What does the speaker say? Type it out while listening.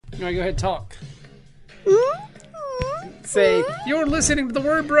All right, go ahead and talk. Say, you're listening to the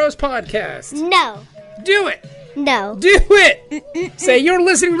Word Bros podcast. No. Do it. No. Do it. Say, you're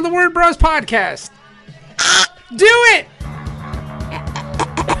listening to the Word Bros podcast. Do it.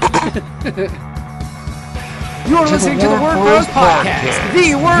 You're listening to the Word Bros podcast.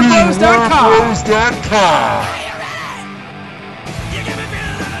 TheWordBros.com.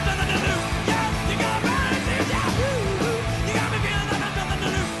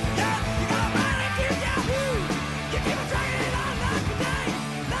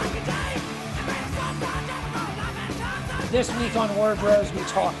 This week on Word Bros, we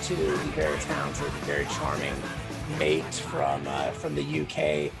talked to the very talented, very charming mate from the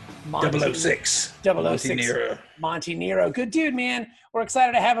UK, Monty. 006. 006. Monty Nero. Monty Nero. Good dude, man. We're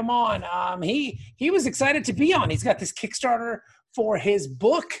excited to have him on. He was excited to be on. He's got this Kickstarter for his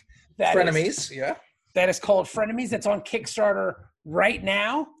book. Frenemies, yeah. That is called Frenemies. That's on Kickstarter right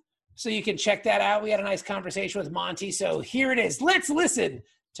now. So you can check that out. We had a nice conversation with Monty. So here it is. Let's listen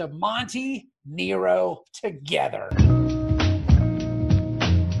to Monty Nero together.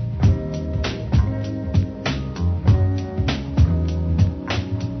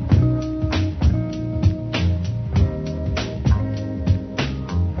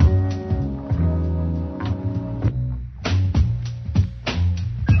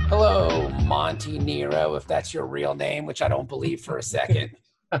 Hello, Monty Nero, if that's your real name, which I don't believe for a second.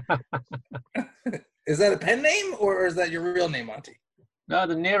 Is that a pen name or is that your real name, Monty? No,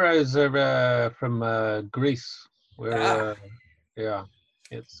 the Neros are from Greece. Yeah,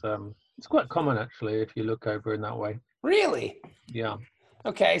 it's quite common actually if you look over in that way. Really? Yeah.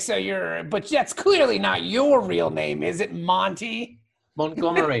 Okay, so but that's clearly not your real name, is it, Monty?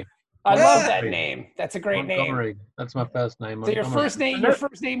 Montgomery. I love that name. That's a great Montgomery. name. That's my first name. So your Montgomery.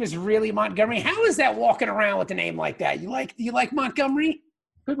 first name is really Montgomery. How is that walking around with a name like that? You like Montgomery?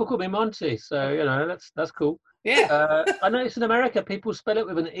 People call me Monty, so that's cool. Yeah. I noticed in America people spell it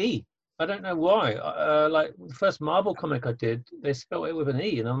with an E. I don't know why. Like the first Marvel comic I did, they spelled it with an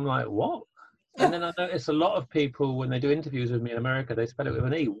E, and I'm like, what? And then I noticed a lot of people when they do interviews with me in America, they spell it with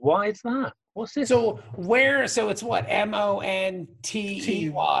an E. Why is that? What's this? So it's what, Montey,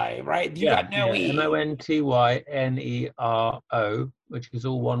 right? You got no E. Montynero, which is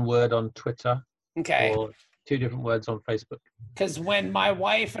all one word on Twitter. Okay. Or two different words on Facebook. Because when my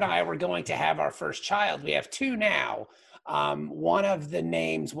wife and I were going to have our first child, we have two now. One of the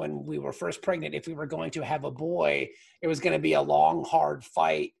names when we were first pregnant, if we were going to have a boy, it was going to be a long, hard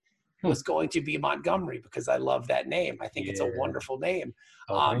fight. Was going to be Montgomery because I love that name. I think it's a wonderful name.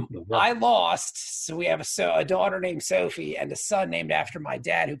 I lost, so we have a daughter named Sophie and a son named after my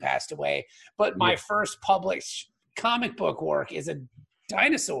dad who passed away. But my first published comic book work is a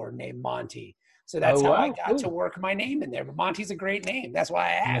dinosaur named Monty. So that's how I got to work my name in there. But Monty's a great name. That's why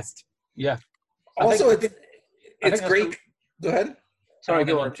I asked. Yeah. Also, it's great. Go ahead. Sorry,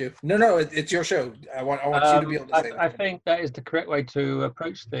 go on. No, it's your show. I want you to be able to say that. I think that is the correct way to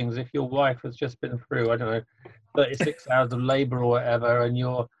approach things. If your wife has just been through, 36 hours of labor or whatever, and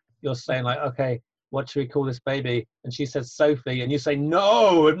you're saying like, okay, what should we call this baby? And she says Sophie, and you say,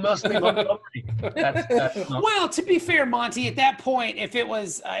 no, it must be Montgomery. That's not... Well, to be fair, Monty, at that point, if it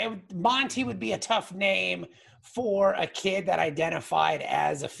was Monty would be a tough name for a kid that identified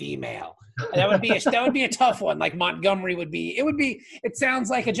as a female. That would be a tough one. Like Montgomery would be. It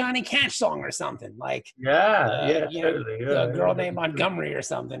sounds like a Johnny Cash song or something. Like totally. A girl named Montgomery or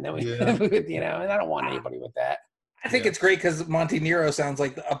something. That and I don't want anybody with that. I think it's great because Monty Nero sounds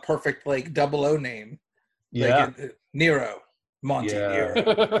like a perfect like 00 name. Yeah, Nero, Monty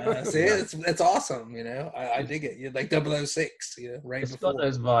Nero. See, it's awesome. I dig it. You're like 006. Right. It's before. got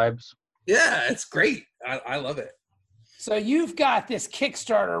those vibes. Yeah, it's great. I love it. So you've got this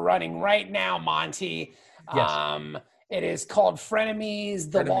Kickstarter running right now, Monty. Yes. It is called Frenemies,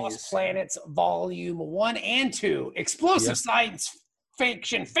 The Lost Planets, Volume 1 and 2. Explosive science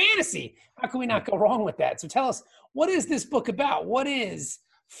fiction fantasy. How can we not go wrong with that? So tell us, what is this book about? What is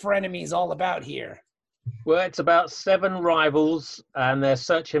Frenemies all about here? Well, it's about 7 rivals, and they're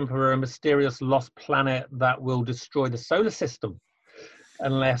searching for a mysterious lost planet that will destroy the solar system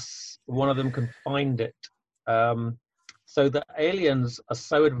unless one of them can find it. So the aliens are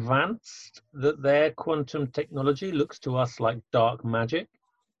so advanced that their quantum technology looks to us like dark magic.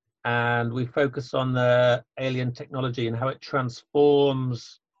 And we focus on the alien technology and how it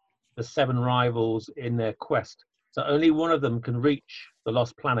transforms the 7 rivals in their quest. So only one of them can reach the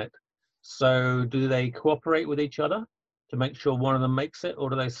lost planet. So do they cooperate with each other to make sure one of them makes it, or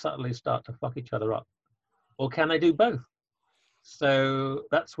do they subtly start to fuck each other up? Or can they do both? So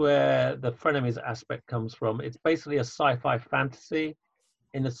that's where the frenemies aspect comes from. It's basically a sci-fi fantasy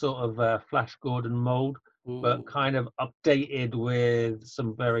in the sort of Flash Gordon mold, but kind of updated with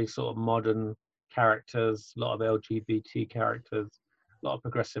some very sort of modern characters, a lot of LGBT characters, a lot of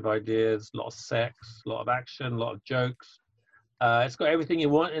progressive ideas, a lot of sex, a lot of action, a lot of jokes. It's got everything you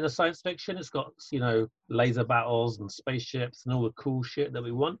want in a science fiction. It's got, you know, laser battles and spaceships and all the cool shit that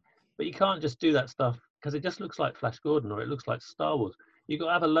we want. But you can't just do that stuff because it just looks like Flash Gordon or it looks like Star Wars. You've got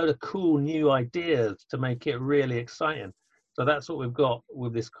to have a load of cool new ideas to make it really exciting. So that's what we've got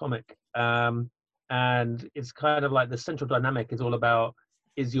with this comic. And it's kind of like the central dynamic is all about,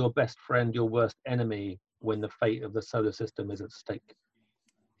 is your best friend your worst enemy when the fate of the solar system is at stake?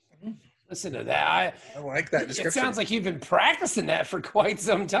 Listen to that. I like that description. It sounds like you've been practicing that for quite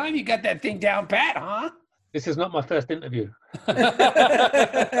some time. You got that thing down pat, huh? This is not my first interview.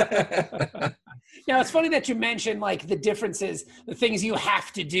 Now, it's funny that you mentioned like the differences, the things you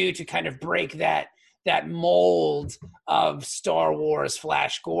have to do to kind of break that mold of Star Wars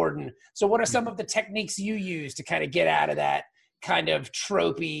Flash Gordon. So what are some of the techniques you use to kind of get out of that kind of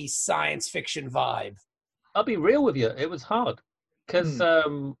tropey science fiction vibe? I'll be real with you. It was hard because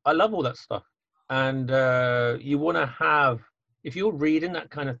I love all that stuff. And you want to have, if you're reading that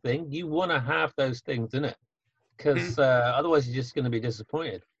kind of thing, you want to have those things in it because otherwise you're just going to be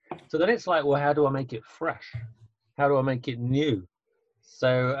disappointed. So then it's like, well, how do I make it fresh? How do I make it new?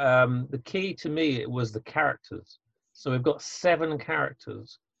 So the key to me was the characters. So we've got 7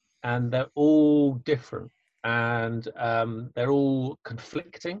 characters and they're all different and they're all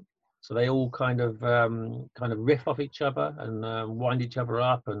conflicting. So they all kind of riff off each other and wind each other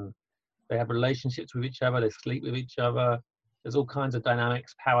up, and they have relationships with each other. They sleep with each other. There's all kinds of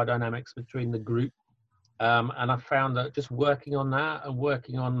dynamics, power dynamics between the group. And I found that just working on that and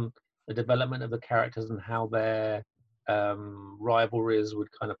working on the development of the characters and how their rivalries would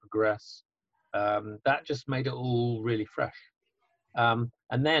kind of progress, that just made it all really fresh. And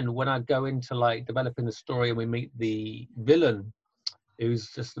then when I go into like developing the story and we meet the villain,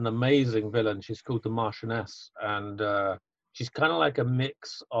 who's just an amazing villain. She's called the Marchioness, and she's kind of like a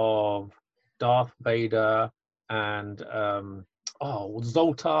mix of Darth Vader and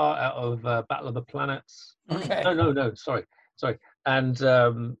Zoltar out of Battle of the Planets. Okay. No, sorry. And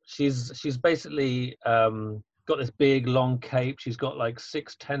she's basically got this big long cape. She's got like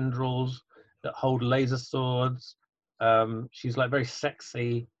 6 tendrils that hold laser swords. She's like very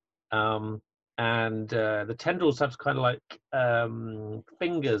sexy. And the tendrils have kind of like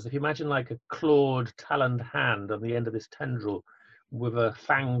fingers. If you imagine like a clawed, taloned hand on the end of this tendril with a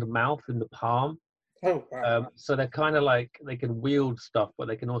fanged mouth in the palm. Oh, wow. So they're kind of like, they can wield stuff, but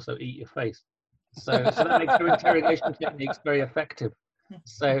they can also eat your face. So that makes your interrogation techniques very effective.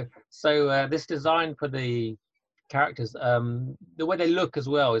 So this design for the characters, the way they look as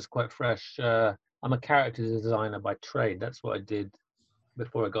well is quite fresh. I'm a character designer by trade. That's what I did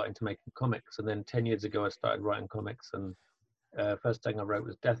before I got into making comics. And then 10 years ago, I started writing comics. And first thing I wrote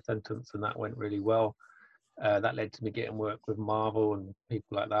was Death Sentence, and that went really well. That led to me getting work with Marvel and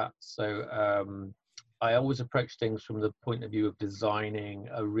people like that. So I always approach things from the point of view of designing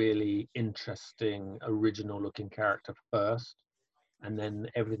a really interesting, original-looking character first, and then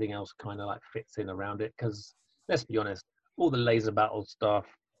everything else kind of like fits in around it. Because let's be honest, all the laser battle stuff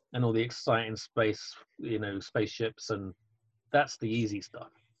and all the exciting space, spaceships, and that's the easy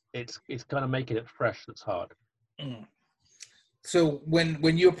stuff. It's kind of making it fresh that's hard. Mm. So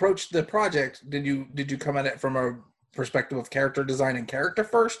when you approached the project, did you come at it from a perspective of character design and character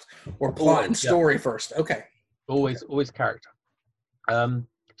first, or plot and story first? Okay. Always character.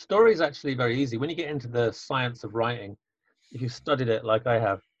 Story is actually very easy. When you get into the science of writing, if you've studied it like I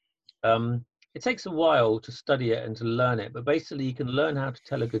have, it takes a while to study it and to learn it, but basically you can learn how to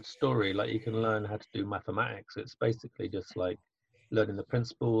tell a good story like you can learn how to do mathematics. It's basically just like learning the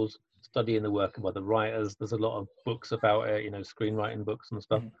principles, studying the work of other writers. There's a lot of books about it, screenwriting books and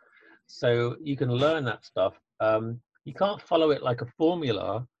stuff. Mm. So you can learn that stuff. You can't follow it like a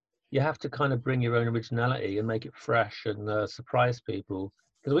formula. You have to kind of bring your own originality and make it fresh and surprise people.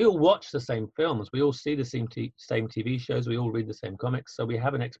 Because we all watch the same films, we all see the same TV shows, we all read the same comics, so we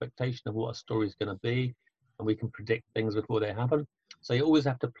have an expectation of what a story is going to be, and we can predict things before they happen. So you always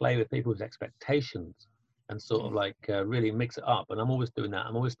have to play with people's expectations and sort of like really mix it up. And I'm always doing that.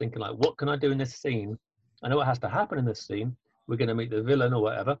 I'm always thinking like, what can I do in this scene? I know what has to happen in this scene. We're going to meet the villain or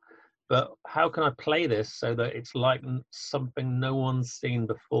whatever, but how can I play this so that it's like something no one's seen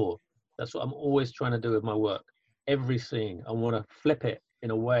before? That's what I'm always trying to do with my work. Every scene, I want to flip it in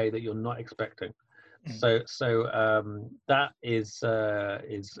a way that you're not expecting. So that is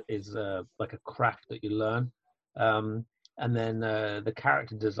like a craft that you learn. And then the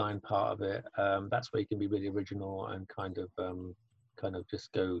character design part of it, that's where you can be really original and kind kind of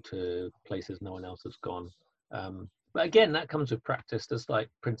just go to places no one else has gone. But again, that comes with practice. There's like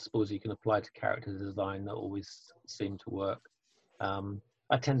principles you can apply to character design that always seem to work.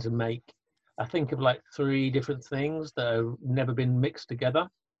 I tend to I think of like 3 different things that have never been mixed together,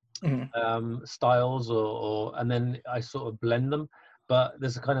 styles, and then I sort of blend them. But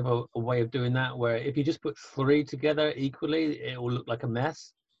there's a kind of a way of doing that where if you just put 3 together equally, it will look like a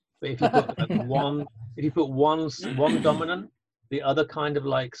mess. But if you put like one dominant, the other kind of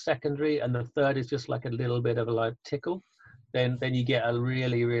like secondary, and the third is just like a little bit of a like tickle, then you get a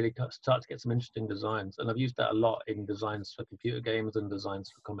really start to get some interesting designs. And I've used that a lot in designs for computer games and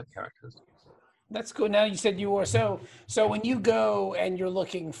designs for comic characters. That's cool. Now you said you were so when you go and you're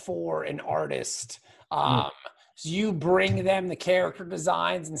looking for an artist, so you bring them the character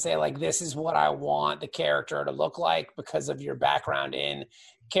designs and say like, this is what I want the character to look like because of your background in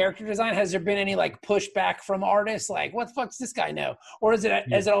character design. Has there been any like pushback from artists like, what the fuck does this guy know? Or has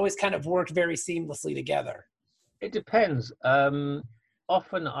it always kind of worked very seamlessly together? It depends.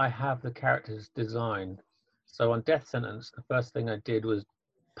 Often I have the characters designed. So on Death Sentence, the first thing I did was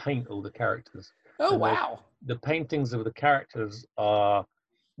paint all the characters. Oh, and wow. The paintings of the characters are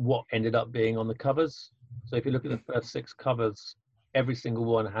what ended up being on the covers. So if you look at the first 6 covers, every single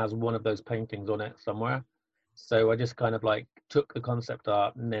one has one of those paintings on it somewhere. So I just kind of like took the concept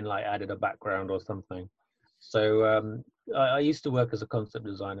art and then like added a background or something. So I used to work as a concept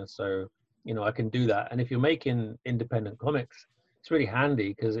designer, so you know I can do that. And if you're making independent comics, it's really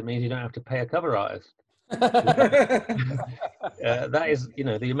handy because it means you don't have to pay a cover artist. That is, you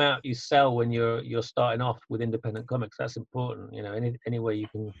know, the amount you sell when you're starting off with independent comics. That's important. You know, any way you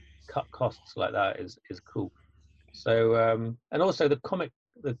can cut costs like that is cool. So and also the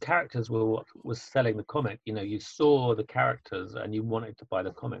characters were what was selling the comic. You know, you saw the characters and you wanted to buy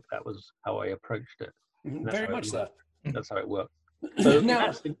the comic. That was how I approached it. Very much so. That's how it worked. So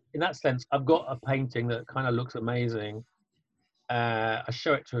No. in that sense, I've got a painting that kind of looks amazing. I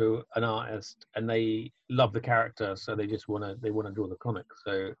show it to an artist and they love the character, so they just want to draw the comic.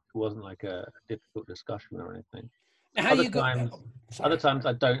 So it wasn't like a difficult discussion or anything. Now, Other times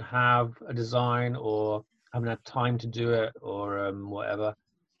I don't have a design or haven't had time to do it or whatever.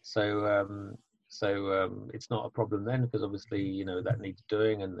 So it's not a problem then, because obviously, you know, that needs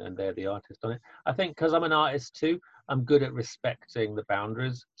doing and they're the artist on it. I think because I'm an artist too, I'm good at respecting the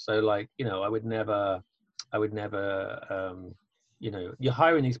boundaries. So like, you know, I would never you know, you're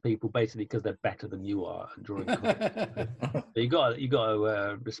hiring these people basically because they're better than you are at drawing comics. So you got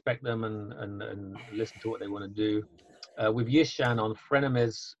to respect them and listen to what they want to do. With Yishan on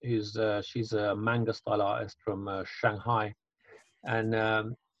Frenemies, she's a manga style artist from Shanghai,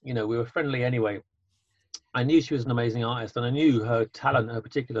 and you know, we were friendly anyway. I knew she was an amazing artist, and I knew her talent, her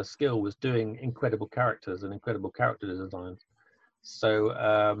particular skill was doing incredible characters and incredible character designs. So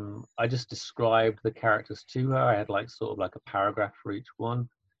I just described the characters to her. I had like sort of like a paragraph for each one,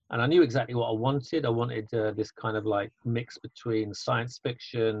 and I knew exactly what I wanted. I wanted this kind of like mix between science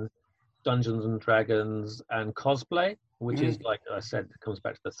fiction, Dungeons and Dragons, and cosplay, which is, like I said, it comes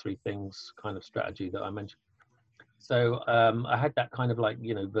back to the 3 things kind of strategy that I mentioned. So I had that kind of like,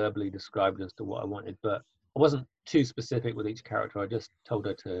 you know, verbally described as to what I wanted, but I wasn't too specific with each character. I just told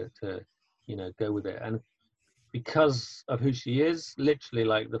her to you know, go with it. And because of who she is, literally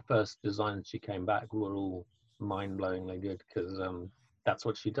like the first designs she came back were all mind-blowingly good, because that's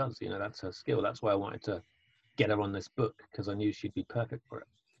what she does, you know, that's her skill. That's why I wanted to get her on this book, because I knew she'd be perfect for it.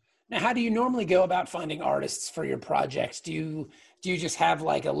 Now, how do you normally go about finding artists for your projects? Do you just have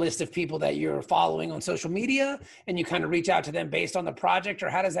like a list of people that you're following on social media and you kind of reach out to them based on the project, or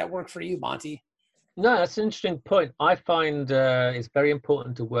how does that work for you, Monty? No, that's an interesting point. I find it's very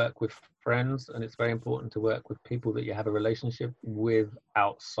important to work with friends, and it's very important to work with people that you have a relationship with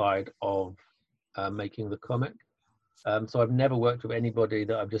outside of making the comic. So I've never worked with anybody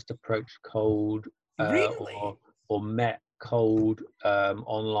that I've just approached cold Really? or met cold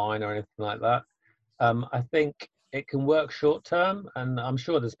online or anything like that. I think it can work short term, and I'm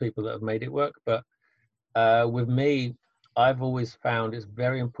sure there's people that have made it work, but with me, I've always found it's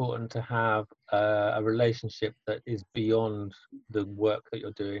very important to have a relationship that is beyond the work that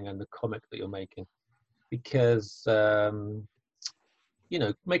you're doing and the comic that you're making, because you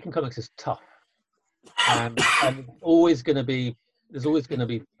know, making comics is tough, and there's always going to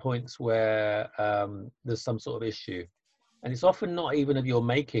be points where there's some sort of issue, and it's often not even of your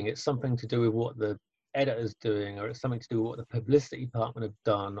making. It's something to do with what the editor's doing, or it's something to do with what the publicity department have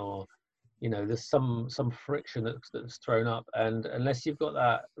done, or you know, there's some friction that's thrown up, and unless you've got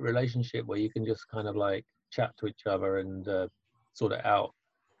that relationship where you can just kind of like chat to each other and sort it out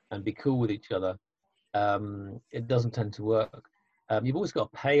and be cool with each other, it doesn't tend to work. You've always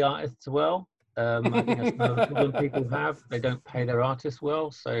got to pay artists well. I think that's another problem people have. They don't pay their artists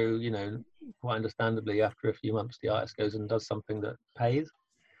well. So, you know, quite understandably, after a few months, the artist goes and does something that pays.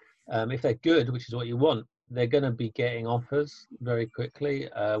 If they're good, which is what you want, they're going to be getting offers very quickly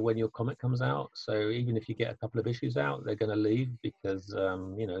when your comic comes out. So even if you get a couple of issues out, they're going to leave because,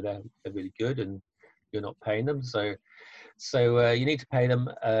 you know, they're really good and you're not paying them. So you need to pay them.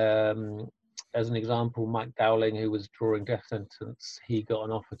 As an example, Mike Dowling, who was drawing Death Sentence, he got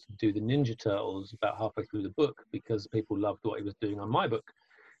an offer to do the Ninja Turtles about halfway through the book because people loved what he was doing on my book,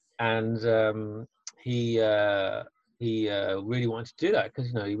 and he really wanted to do that because,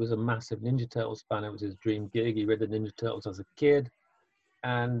 you know, he was a massive Ninja Turtles fan. It was his dream gig. He read the Ninja Turtles as a kid,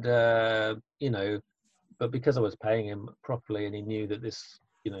 and you know, but because I was paying him properly, and he knew that this,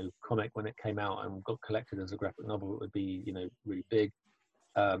 you know, comic, when it came out and got collected as a graphic novel, it would be, you know, really big.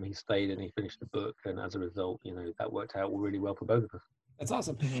 He stayed and he finished the book, and as a result, you know, that worked out really well for both of us. That's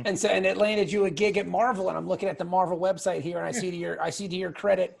awesome. And so, and it landed you a gig at Marvel, and I'm looking at the Marvel website here, and I see to your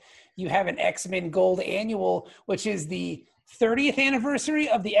credit, you have an X-Men Gold Annual, which is the 30th anniversary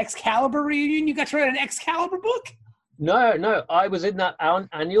of the Excalibur reunion. You got to write an Excalibur book? No, I was in that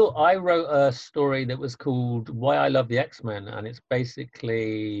annual. I wrote a story that was called "Why I Love the X-Men," and it's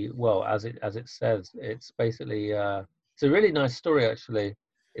basically, well, as it says, it's basically it's a really nice story actually.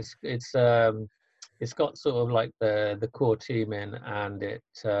 It's got sort of like the core team in, and it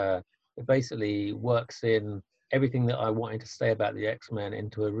basically works in everything that I wanted to say about the X-Men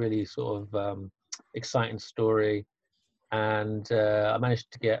into a really sort of exciting story. And I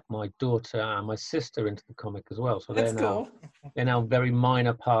managed to get my daughter and my sister into the comic as well. So they're now very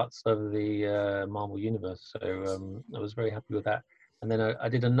minor parts of the Marvel universe. So I was very happy with that. And then I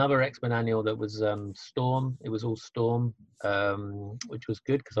did another X-Men annual that was Storm. It was all Storm, which was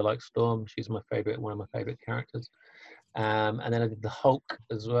good because I like Storm. She's one of my favorite characters. And then I did the Hulk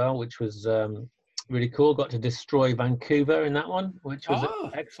as well, which was really cool. Got to destroy Vancouver in that one, which was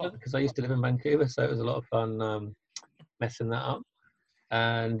excellent because I used to live in Vancouver, so it was a lot of fun messing that up.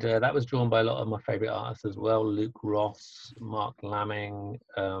 And that was drawn by a lot of my favorite artists as well: Luke Ross, Mark Lamming.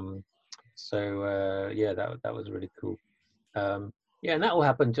 Yeah, that was really cool. Yeah, and that all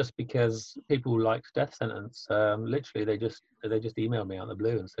happened just because people liked Death Sentence. Literally, they just emailed me out of the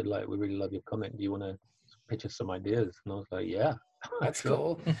blue and said, like, "We really love your comic. Do you want to pitch us some ideas?" And I was like, "Yeah." That's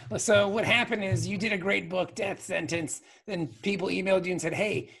cool. So what happened is you did a great book, Death Sentence. Then people emailed you and said,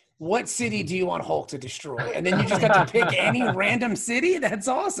 "Hey, what city do you want Hulk to destroy?" And then you just got to pick any random city. That's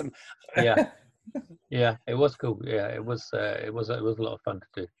awesome. Yeah, it was cool. Yeah, it was a lot of fun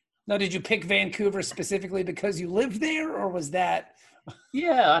to do. Now, did you pick Vancouver specifically because you lived there, or was that?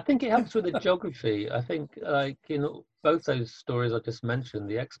 Yeah, I think it helps with the geography. I think, like, you know, both those stories I just mentioned,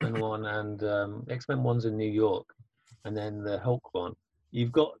 the X-Men one and X-Men one's in New York, and then the Hulk one.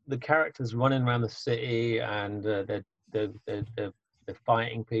 You've got the characters running around the city, and they're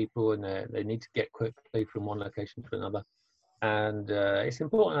fighting people, and they need to get quickly from one location to another. And it's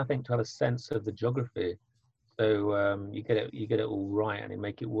important, I think, to have a sense of the geography, so you get it all right and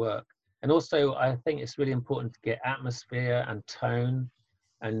make it work. And also, I think it's really important to get atmosphere and tone,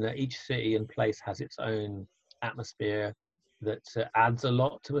 and each city and place has its own atmosphere that adds a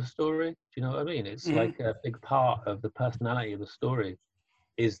lot to a story. Do you know what I mean? It's like a big part of the personality of the story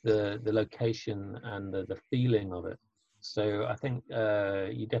is the location and the feeling of it. So I think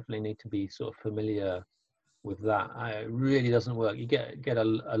you definitely need to be sort of familiar with that. It really doesn't work. You get a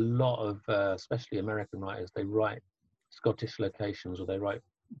lot of, especially American writers, they write Scottish locations or they write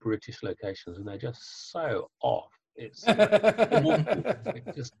British locations, and they're just so off. It's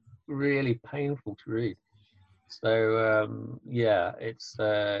just really painful to read. So yeah, it's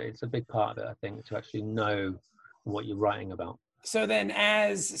a big part of it, I think, to actually know what you're writing about. So then,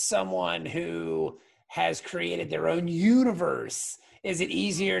 as someone who has created their own universe, is it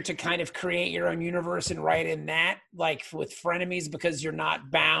easier to kind of create your own universe and write in that, like with frenemies, because you're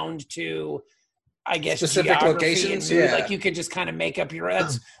not bound to, I guess, specific locations? Yeah, like you could just kind of make up your.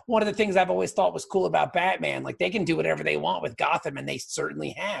 That's one of the things I've always thought was cool about Batman. Like they can do whatever they want with Gotham, and they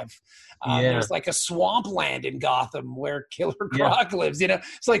certainly have. There's like a swampland in Gotham where Killer Croc lives, you know.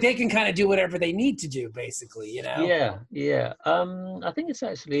 So like they can kind of do whatever they need to do, basically, you know. Yeah. I think it's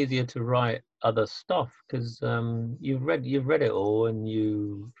actually easier to write other stuff because you've read it all, and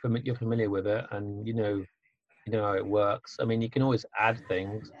you're familiar with it, and you know how it works. I mean, you can always add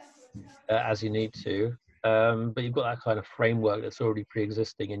things as you need to, but you've got that kind of framework that's already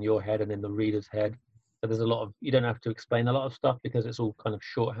pre-existing in your head and in the reader's head. So there's a lot of, you don't have to explain a lot of stuff because it's all kind of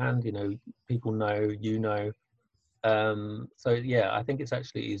shorthand, you know, people know, you know. So yeah, I think it's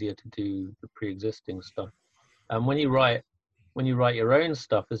actually easier to do the pre-existing stuff. When you write when you write your own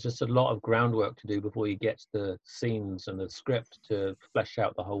stuff, there's just a lot of groundwork to do before you get to the scenes and the script to flesh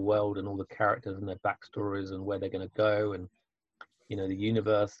out the whole world and all the characters and their backstories and where they're going to go, and the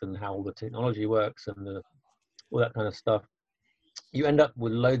universe and how all the technology works and all that kind of stuff. You end up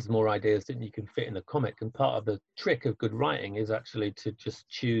with loads more ideas than you can fit in a comic. And part of the trick of good writing is actually to just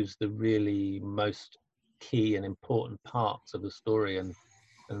choose the really most key and important parts of the story and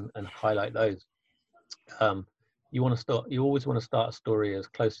highlight those. You always want to start a story as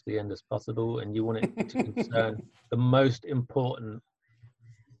close to the end as possible, and you want it to concern the most important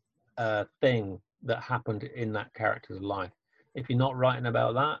thing that happened in that character's life. If you're not writing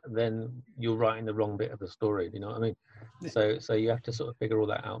about that, then you're writing the wrong bit of the story. You know what I mean? So you have to sort of figure all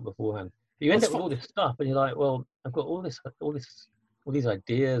that out beforehand. You end up with all this stuff, and you're like, well, I've got all these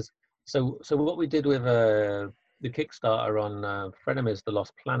ideas. So what we did with the Kickstarter on Frenemies: The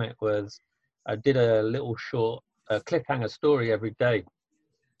Lost Planet was I did a little short cliffhanger story every day,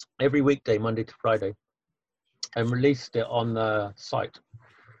 every weekday, Monday to Friday, and released it on the site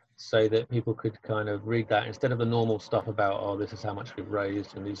so that people could kind of read that instead of the normal stuff about, oh, this is how much we've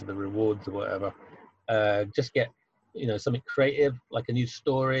raised and these are the rewards or whatever. Just get something creative, like a new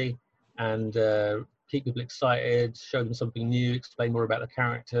story, and keep people excited, show them something new, explain more about the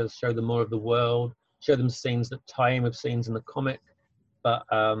characters, show them more of the world, show them scenes that tie in with scenes in the comic, but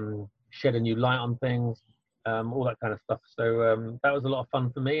shed a new light on things, all that kind of stuff. So that was a lot of fun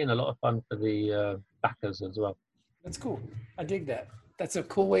for me and a lot of fun for the backers as well. That's cool. I dig that. That's a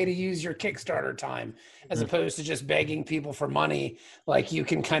cool way to use your Kickstarter time, as opposed to just begging people for money. Like, you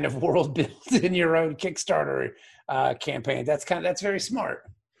can kind of world build in your own Kickstarter campaign. That's very smart.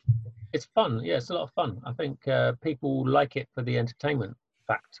 It's fun. Yeah, it's a lot of fun. I think people like it for the entertainment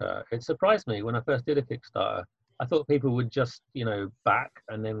factor. It surprised me when I first did a Kickstarter. I thought people would just, back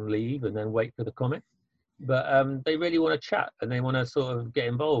and then leave and then wait for the comic. But they really want to chat and they want to sort of get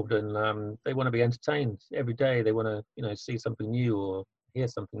involved, and they want to be entertained every day. They want to, see something new or hear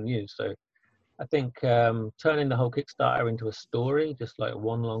something new. So I think turning the whole Kickstarter into a story, just like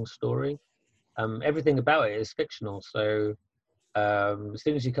one long story, everything about it is fictional. So as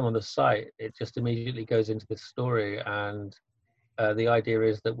soon as you come on the site, it just immediately goes into this story. And the idea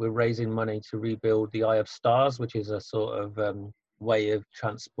is that we're raising money to rebuild the Eye of Stars, which is a sort of way of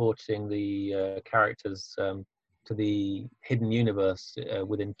transporting the characters to the hidden universe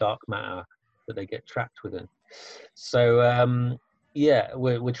within dark matter that they get trapped within. So yeah,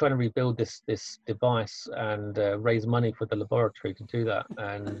 we're trying to rebuild this device and raise money for the laboratory to do that.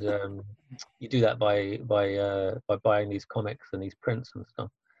 And you do that by buying these comics and these prints and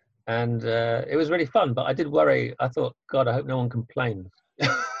stuff. And it was really fun, but I did worry. I thought, God, I hope no one complains.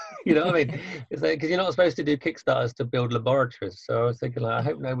 You know what I mean? It's like, because you're not supposed to do Kickstarters to build laboratories. So I was thinking, like, I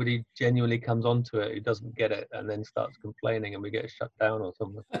hope nobody genuinely comes onto it who doesn't get it and then starts complaining and we get shut down or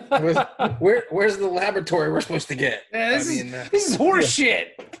something. Where's the laboratory we're supposed to get? Yeah, this is horse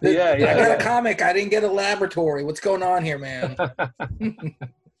shit. Yeah. I got a comic. I didn't get a laboratory. What's going on here, man?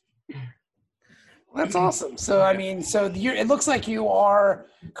 That's awesome. So, I mean, it looks like you are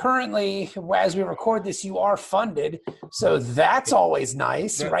currently, as we record this, you are funded. So that's always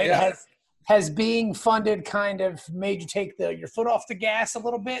nice, right? Yeah. Has being funded kind of made you take your foot off the gas a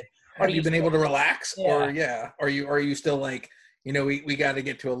little bit? Have you been able to relax? Yeah. Or are you still like, we got to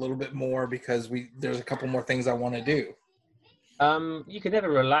get to a little bit more because there's a couple more things I want to do? You can never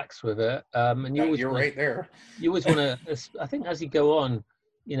relax with it. And you're right there. You always want to, I think as you go on,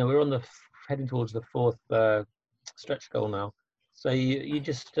 we're heading towards the fourth stretch goal now. So you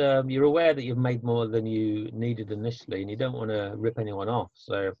just, you're aware that you've made more than you needed initially and you don't want to rip anyone off.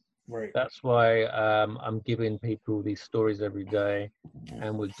 So that's why I'm giving people these stories every day,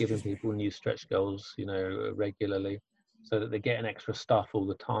 and we're giving people new stretch goals, regularly, so that they're getting extra stuff all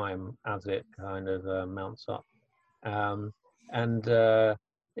the time as it kind of mounts up.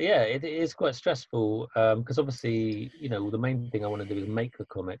 Yeah, it is quite stressful because obviously, the main thing I want to do is make the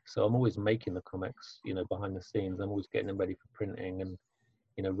comics. So I'm always making the comics, behind the scenes. I'm always getting them ready for printing and,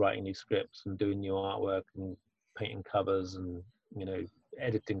 writing new scripts and doing new artwork and painting covers and,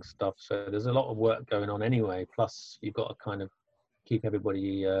 editing stuff. So there's a lot of work going on anyway. Plus, you've got to kind of keep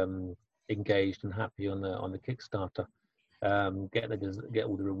everybody engaged and happy on the Kickstarter. Get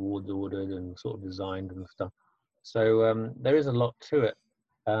all the rewards ordered and sort of designed and stuff. So there is a lot to it.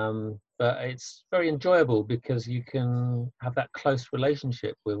 But it's very enjoyable because you can have that close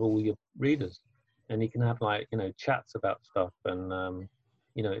relationship with all your readers, and you can have chats about stuff, and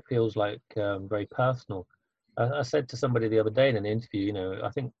it feels like very personal. I said to somebody the other day in an interview, I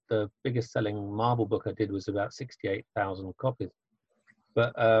think the biggest selling Marvel book I did was about 68,000 copies,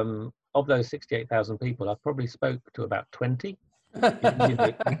 but of those 68,000 people, I probably spoke to about 20. You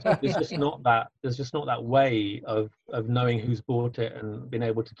know, there's just not that way of knowing who's bought it and being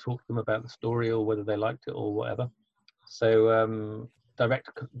able to talk to them about the story or whether they liked it or whatever. So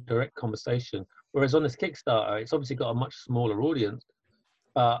direct conversation. Whereas on this Kickstarter, it's obviously got a much smaller audience,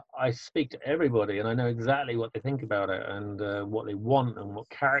 but I speak to everybody and I know exactly what they think about it and what they want and what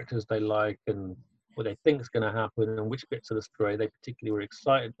characters they like and what they think is going to happen and which bits of the story they particularly were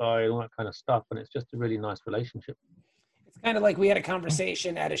excited by and all that kind of stuff. And it's just a really nice relationship. It's kind of like we had a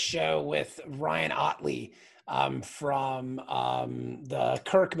conversation at a show with Ryan Otley from the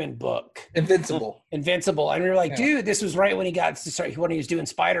Kirkman book, Invincible. And we were like, dude, this was right when he got to start, when he was doing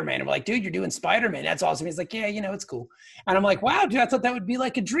Spider-Man. And we're like, dude, you're doing Spider-Man. That's awesome. He's like, yeah, you know, it's cool. And I'm like, wow, dude, I thought that would be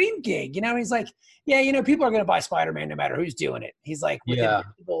like a dream gig. You know, he's like, yeah, you know, people are going to buy Spider-Man no matter who's doing it. He's like, with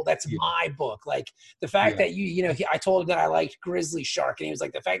Invincible, that's my book. Like the fact that you know, I told him that I liked Grizzly Shark. And he was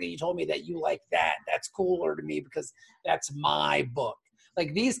like, the fact that you told me that you like that, that's cooler to me because that's my book.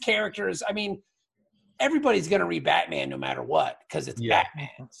 Like these characters, I mean, everybody's going to read Batman no matter what because it's Batman.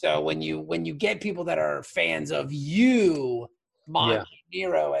 So when you get people that are fans of you, Monty,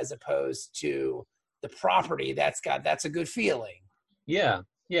 Nero, as opposed to the property, that's a good feeling. Yeah,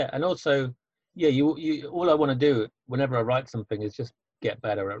 and also, you all I want to do whenever I write something is just get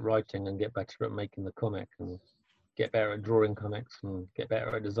better at writing and get better at making the comic and get better at drawing comics and get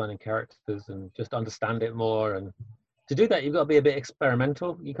better at designing characters and just understand it more. And to do that, you've got to be a bit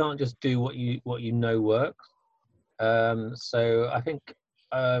experimental. You can't just do what you know works. So I think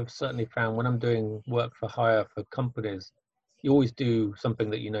I've certainly found when I'm doing work for hire for companies, you always do something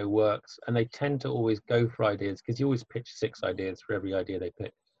that you know works, and they tend to always go for ideas because you always pitch 6 ideas for every idea they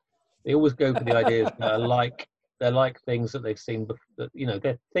pick. They always go for the ideas that are they're like things that they've seen before. You know,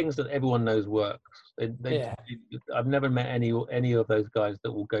 they're things that everyone knows works. I've never met any of those guys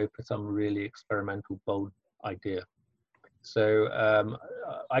that will go for some really experimental, bold idea. So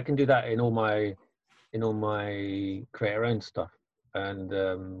I can do that in all my create your own stuff, and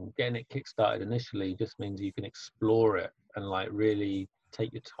getting it kickstarted initially just means you can explore it and like really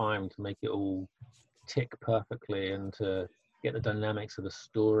take your time to make it all tick perfectly and to get the dynamics of the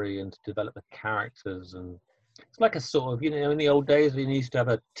story and to develop the characters. And it's like a sort of, you know, in the old days when you used to have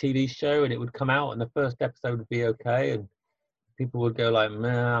a TV show and it would come out and the first episode would be okay and people would go like,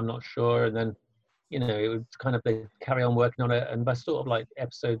 man, I'm not sure, and then you know, it would kind of they carry on working on it, and by sort of like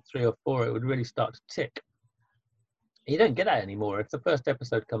episode 3 or 4, it would really start to tick. You don't get that anymore. If the first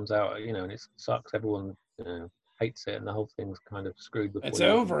episode comes out, you know, and it sucks, everyone hates it, and the whole thing's kind of screwed. It's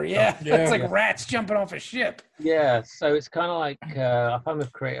over, It's like rats jumping off a ship. Yeah, so it's kind of like I find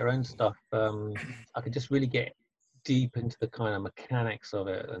with create your own stuff, I could just really get deep into the kind of mechanics of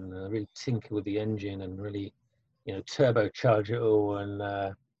it and really tinker with the engine and really, you know, turbocharge it all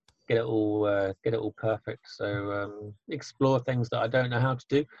and get it all perfect. So explore things that I don't know how to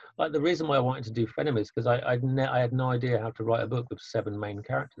do. Like the reason why I wanted to do Frenemies because I had no idea how to write a book with 7 main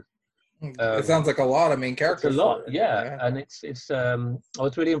characters. It sounds like a lot of main characters. It's a lot, and it's I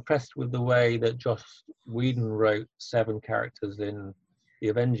was really impressed with the way that Joss Whedon wrote 7 characters in the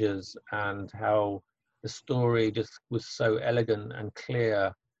Avengers and how the story just was so elegant and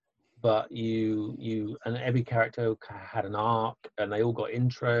clear. But you and every character had an arc and they all got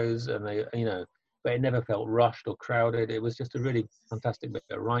intros and they, you know, but it never felt rushed or crowded. It was just a really fantastic bit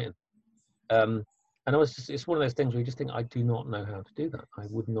of writing. And it's one of those things where you just think, I do not know how to do that. I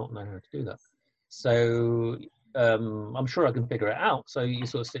would not know how to do that. So I'm sure I can figure it out. So you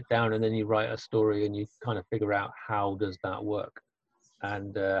sort of sit down and then you write a story and you kind of figure out how does that work?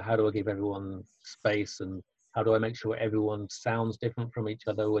 And how do I give everyone space and how do I make sure everyone sounds different from each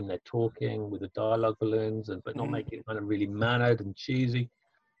other when they're talking with the dialogue balloons, but not make it kind of really mannered and cheesy?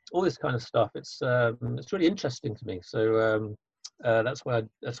 All this kind of stuff. It's really interesting to me. So that's why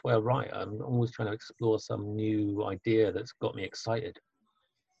I write. I'm always trying to explore some new idea that's got me excited.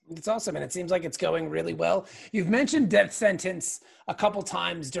 It's awesome, and it seems like it's going really well. You've mentioned Death Sentence a couple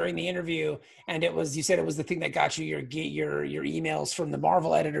times during the interview, and you said it was the thing that got you your emails from the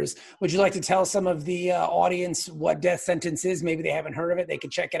Marvel editors. Would you like to tell some of the audience what Death Sentence is? Maybe they haven't heard of it. They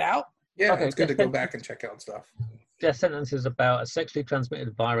could check it out. Yeah, okay, it's good to go back and check out stuff. Death Sentence is about a sexually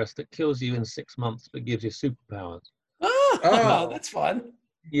transmitted virus that kills you in 6 months but gives you superpowers. Oh, that's fun.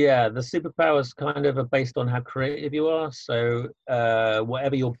 Yeah, the superpowers kind of are based on how creative you are. So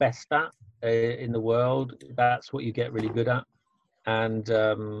whatever you're best at in the world, that's what you get really good at. And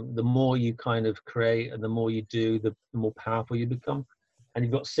the more you kind of create and the more you do, the more powerful you become. And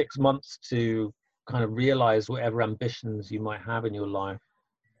you've got 6 months to kind of realize whatever ambitions you might have in your life,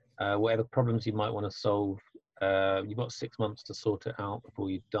 whatever problems you might want to solve. You've got 6 months to sort it out before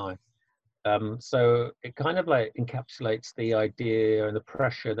you die. So it kind of like encapsulates the idea and the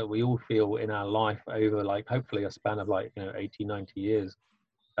pressure that we all feel in our life over like hopefully a span of like 80, 90 years.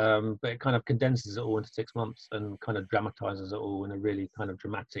 But it kind of condenses it all into 6 months and kind of dramatizes it all in a really kind of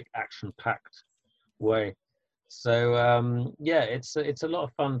dramatic, action-packed way. So yeah, it's a lot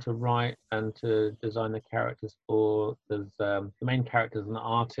of fun to write and to design the characters for. There's the main character is an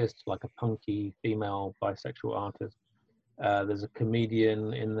artist, like a punky female bisexual artist. There's a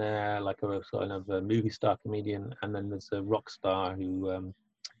comedian in there, like a sort of a movie star comedian, and then there's a rock star who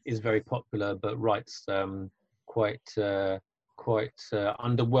is very popular but writes quite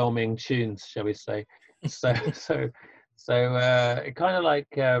underwhelming tunes, shall we say? So it kind of like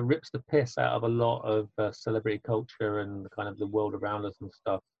rips the piss out of a lot of celebrity culture and kind of the world around us and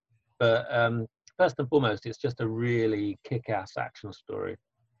stuff. But first and foremost, it's just a really kick-ass action story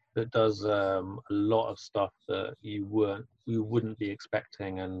that does a lot of stuff that you wouldn't be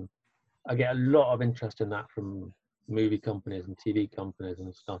expecting, and I get a lot of interest in that from movie companies and TV companies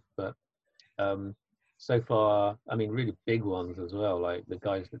and stuff. But so far, I mean, really big ones as well, like the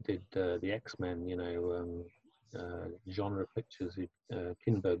guys that did the X-Men, genre pictures,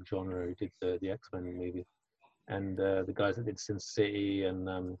 Kinberg genre, who did the X-Men movie, and the guys that did Sin City, and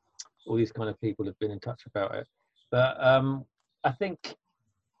all these kind of people have been in touch about it. But I think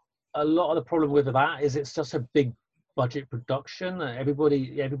a lot of the problem with that is it's just a big budget production.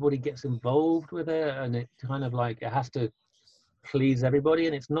 Everybody gets involved with it, and it kind of like it has to please everybody,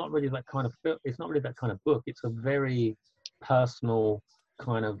 and it's not really that kind of book. It's a very personal,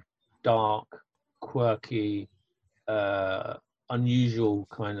 kind of dark, quirky, unusual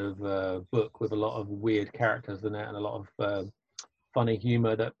kind of book with a lot of weird characters in it and a lot of funny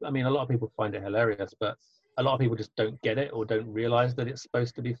humor that, I mean, a lot of people find it hilarious, but a lot of people just don't get it or don't realize that it's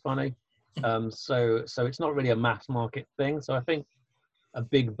supposed to be funny. So it's not really a mass market thing. So I think a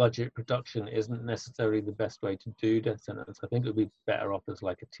big budget production isn't necessarily the best way to do Death Sentence. I think it would be better off as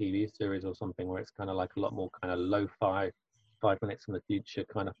like a TV series or something where it's kind of like a lot more kind of lo-fi, 5 minutes in the future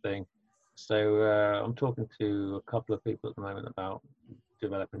kind of thing. So I'm talking to a couple of people at the moment about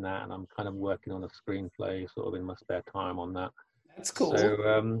developing that, and I'm kind of working on a screenplay sort of in my spare time on that. That's cool.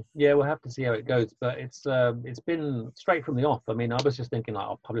 So yeah, we'll have to see how it goes, but it's been straight from the off. I mean, I was just thinking like,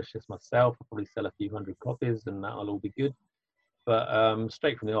 I'll publish this myself, I'll probably sell a few hundred copies and that'll all be good. But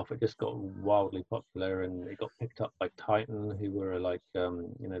straight from the off, it just got wildly popular, and it got picked up by Titan, who were like they're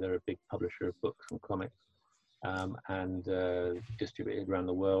a big publisher of books and comics, and distributed around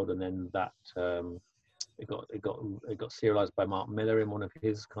the world. And then that it got serialized by Mark Miller in one of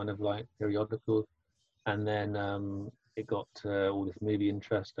his kind of like periodicals, and then it got all this movie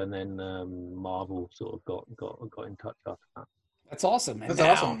interest, and then Marvel sort of got in touch after that. That's awesome. That's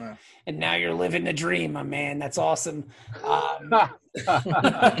awesome. And now you're living the dream, my man. That's awesome.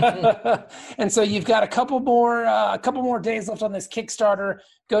 And so you've got a couple more days left on this Kickstarter.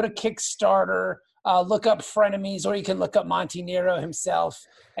 Go to Kickstarter, look up Frenemies, or you can look up Monty Nero himself,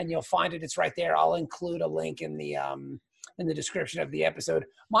 and you'll find it. It's right there. I'll include a link in the description of the episode.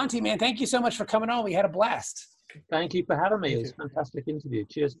 Monty, man, thank you so much for coming on. We had a blast. Thank you for having me. It was a fantastic interview.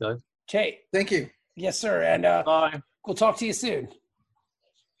 Cheers, guys. Jay. Thank you. Yes, sir. And bye. We'll talk to you soon.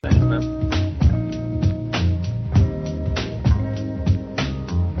 Thanks, man.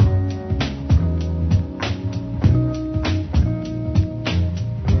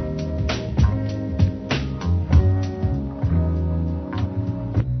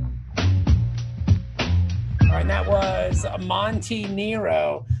 All right, that was Monty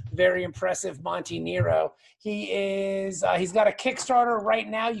Nero. Very impressive, Monty Nero. He's got a Kickstarter right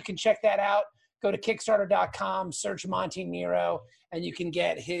now. You can check that out. Go to Kickstarter.com, search Monty Nero, and you can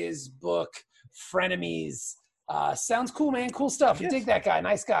get his book, Frenemies. Sounds cool, man. Cool stuff. Yes. Dig that guy.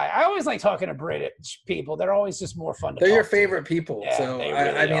 Nice guy. I always like talking to British people. They're always just more fun to They're talk your to. favorite people. Yeah, so they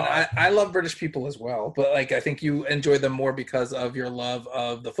really I mean, are. I love British people as well, but like I think you enjoy them more because of your love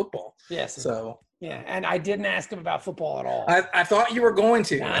of the football. Yes. So yeah, and I didn't ask him about football at all. I thought you were going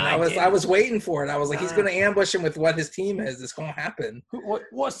to, Nah, and I I was waiting for it. I was like, he's Nah. going to ambush him with what his team is. It's going to happen.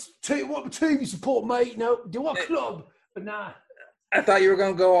 What team you support, mate? No, do what club? But nah. I thought you were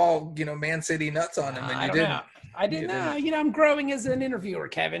going to go all Man City nuts on him, and I you don't didn't. know. I didn't know. I'm growing as an interviewer,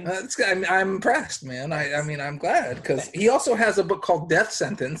 Kevin. I'm impressed, man. I mean, I'm glad because he also has a book called Death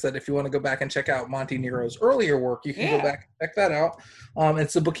Sentence that if you want to go back and check out Monty Nero's earlier work, you can go back and check that out.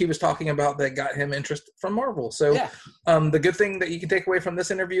 It's the book he was talking about that got him interest from Marvel. So the good thing that you can take away from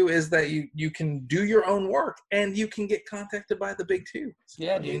this interview is that you can do your own work and you can get contacted by the big two.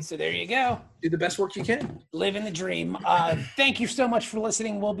 So, dude. So there you go. Do the best work you can. Living the dream. Thank you so much for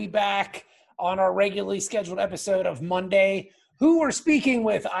listening. We'll be back on our regularly scheduled episode of Monday. Who we're speaking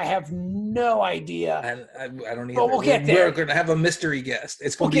with, I have no idea. I don't either. But we'll get there. We're going to have a mystery guest.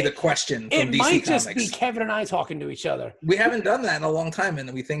 It's going to be the question from DC It might Comics. just be Kevin and I talking to each other. We haven't done that in a long time,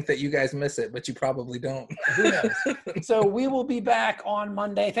 and we think that you guys miss it, but you probably don't. Who knows? So we will be back on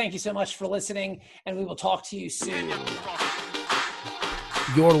Monday. Thank you so much for listening, and we will talk to you soon.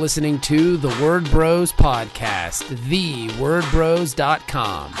 You're listening to the Word Bros podcast,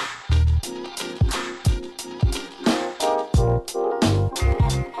 thewordbros.com.